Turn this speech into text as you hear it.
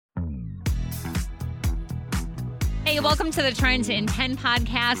Hey, welcome to the Trends in 10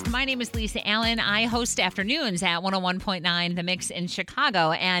 podcast. My name is Lisa Allen. I host afternoons at 101.9 The Mix in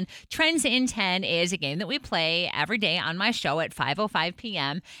Chicago. And Trends in 10 is a game that we play every day on my show at 5:05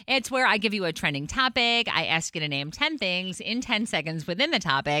 p.m. It's where I give you a trending topic. I ask you to name 10 things in 10 seconds within the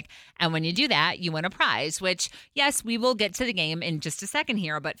topic. And when you do that, you win a prize, which, yes, we will get to the game in just a second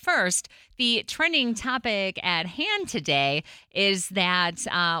here. But first, the trending topic at hand today is that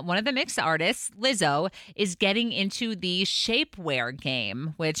one of the Mix artists, Lizzo, is getting into the Shapewear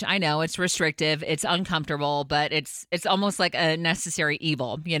game, which I know it's restrictive, it's uncomfortable, but it's almost like a necessary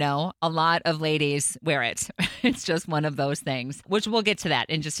evil, you know? A lot of ladies wear it. It's just one of those things, which we'll get to that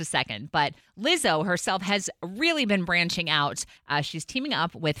in just a second. But Lizzo herself has really been branching out. She's teaming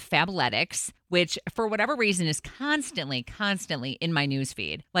up with Fabletics, which for whatever reason is constantly in my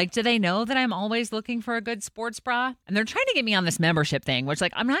newsfeed. Like, do they know that I'm always looking for a good sports bra? And they're trying to get me on this membership thing, which,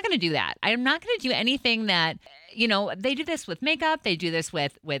 like, I'm not going to do that. I'm not going to do anything that, you know, they do this with makeup. They do this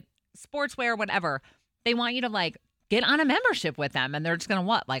with sportswear, whatever. They want you to, like, get on a membership with them, and they're just going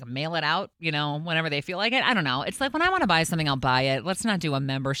to like mail it out, you know, whenever they feel like it. I don't know. It's like when I want to buy something, I'll buy it. Let's not do a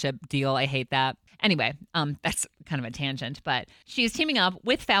membership deal. I hate that. Anyway, that's kind of a tangent, but she's teaming up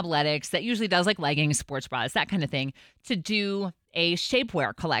with Fabletics that usually does like leggings, sports bras, that kind of thing, to do a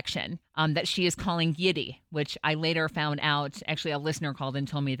shapewear collection that she is calling Yiddy, which I later found out, actually a listener called and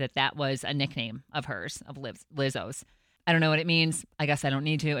told me that was a nickname of hers, of Lizzo's. I don't know what it means. I guess I don't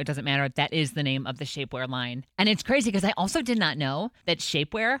need to. It doesn't matter. That is the name of the shapewear line. And it's crazy because I also did not know that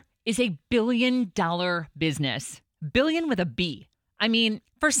shapewear is a $1 billion business. Billion with a B. I mean,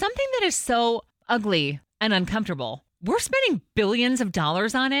 for something that is so ugly and uncomfortable, we're spending billions of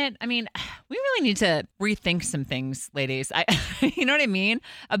dollars on it. I mean, we really need to rethink some things, ladies. You know what I mean?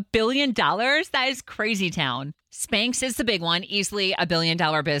 $1 billion? That is crazy town. Spanx is the big one, easily a $1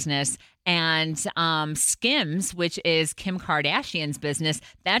 billion business. And Skims, which is Kim Kardashian's business,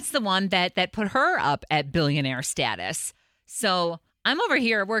 that's the one that put her up at billionaire status. So I'm over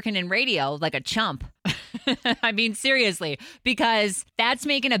here working in radio like a chump. I mean, seriously, because that's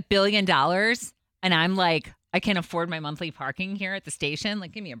making $1 billion. And I'm like, I can't afford my monthly parking here at the station.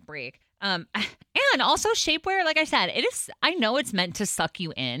 Like, give me a break. And also shapewear, like I said, I know it's meant to suck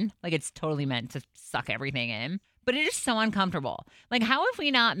you in. Like, it's totally meant to suck everything in. But it is so uncomfortable. Like, how have we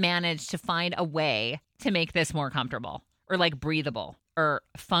not managed to find a way to make this more comfortable or like breathable or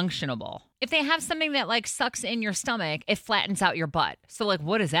functionable? If they have something that like sucks in your stomach, it flattens out your butt. So like,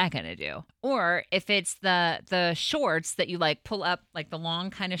 what is that going to do? Or if it's the shorts that you like pull up, like the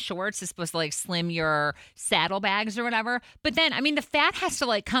long kind of shorts is supposed to like slim your saddlebags or whatever. But then, I mean, the fat has to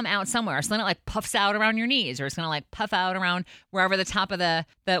like come out somewhere. So then it like puffs out around your knees, or it's going to like puff out around wherever the top of the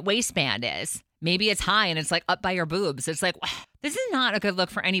waistband is. Maybe it's high and it's like up by your boobs. It's like, this is not a good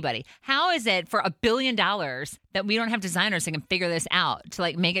look for anybody. How is it for $1 billion that we don't have designers that can figure this out to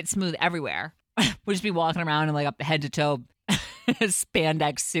like make it smooth everywhere? We'll just be walking around in like a head to toe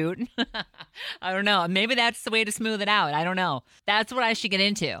spandex suit. I don't know. Maybe that's the way to smooth it out. I don't know. That's what I should get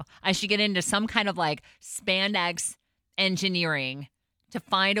into. I should get into some kind of like spandex engineering to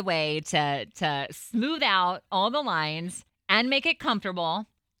find a way to smooth out all the lines and make it comfortable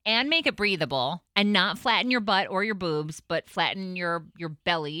and make it breathable and not flatten your butt or your boobs, but flatten your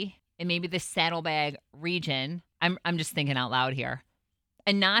belly and maybe the saddlebag region. I'm just thinking out loud here.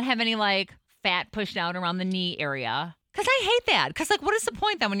 And not have any like fat pushed out around the knee area. Because I hate that. Because like, what is the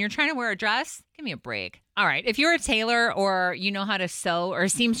point then when you're trying to wear a dress? Give me a break. All right. If you're a tailor or you know how to sew, or a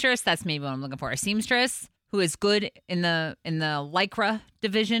seamstress, that's maybe what I'm looking for. A seamstress who is good in the Lycra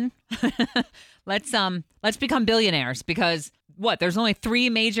division. Let's become billionaires, because there's only 3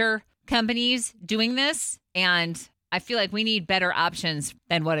 major companies doing this, and I feel like we need better options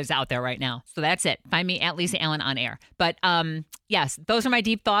than what is out there right now. So that's it. Find me at Lisa Allen on air. But yes, those are my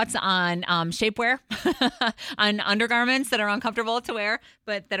deep thoughts on shapewear, on undergarments that are uncomfortable to wear,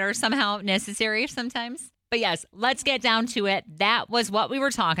 but that are somehow necessary sometimes. But yes, let's get down to it. That was what we were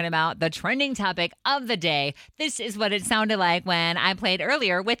talking about, the trending topic of the day. This is what it sounded like when I played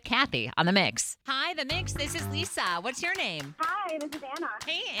earlier with Kathy on The Mix. Hi, The Mix. This is Lisa. What's your name? Hi, this is Anna.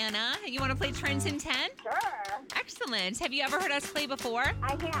 Hey, Anna. You want to play Trends in 10? Sure. Excellent. Have you ever heard us play before?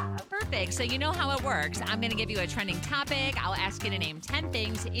 I have. Perfect. So you know how it works. I'm going to give you a trending topic. I'll ask you to name 10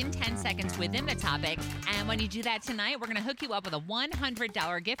 things in 10 seconds within the topic. And when you do that tonight, we're going to hook you up with a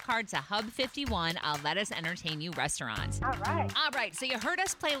 $100 gift card to Hub 51, a lettuce and Entertain You restaurant. All right. All right, so you heard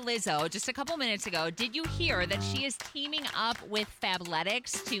us play Lizzo just a couple minutes ago. Did you hear that she is teaming up with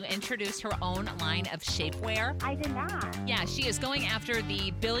Fabletics to introduce her own line of shapewear? I did not. Yeah, she is going after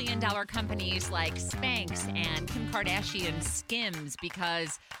the billion-dollar companies like Spanx and Kim Kardashian Skims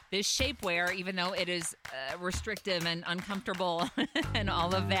because this shapewear, even though it is restrictive and uncomfortable and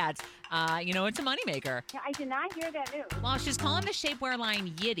all of that, it's a moneymaker. Yeah, I did not hear that news. Well, she's calling the shapewear line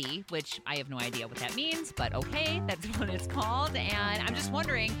Yitty, which I have no idea what that means, but okay, that's what it's called. And I'm just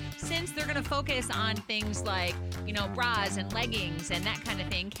wondering, since they're going to focus on things like, bras and leggings and that kind of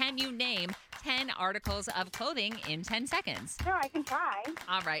thing, can you name 10 articles of clothing in 10 seconds? Sure, I can try.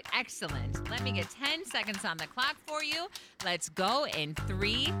 All right, excellent. Let me get 10 seconds on the clock for you. Let's go in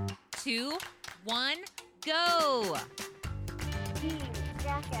 3, 2, 1, go. Jeans,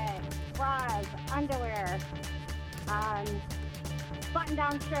 jacket, bras, underwear,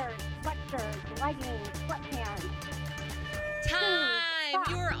 button-down shirts, sweatshirts, leggings, sweatpants. Time. Stop.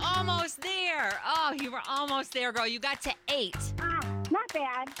 You were almost there. Oh, you were almost there, girl. You got to 8. Not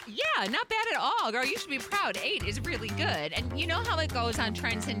bad. Yeah, not bad at all, girl. You should be proud. 8 is really good. And you know how it goes on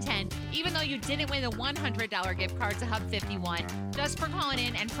Trends in 10. Even though you didn't win the $100 gift card to Hub 51, just for calling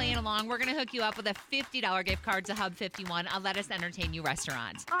in and playing along, we're going to hook you up with a $50 gift card to Hub 51, a Let Us Entertain You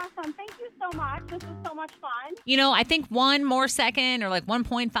restaurant. Awesome. Thank you so much. This was so much fun. I think 1 more second or like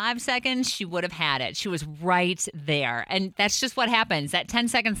 1.5 seconds, she would have had it. She was right there. And that's just what happens. That 10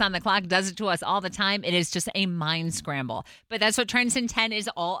 seconds on the clock does it to us all the time. It is just a mind scramble. But that's what Trends in 10 is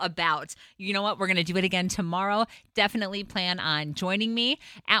all about. You know what? We're going to do it again tomorrow. Definitely plan on joining me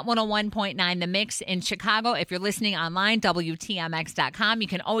at 101.9 The Mix in Chicago. If you're listening online, WTMX.com. You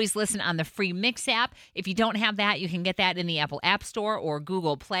can always listen on the free Mix app. If you don't have that, you can get that in the Apple App Store or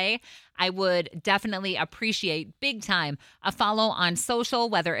Google Play. I would definitely appreciate big time a follow on social,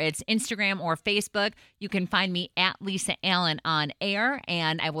 whether it's Instagram or Facebook. You can find me at Lisa Allen on air,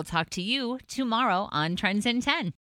 and I will talk to you tomorrow on Trends in 10.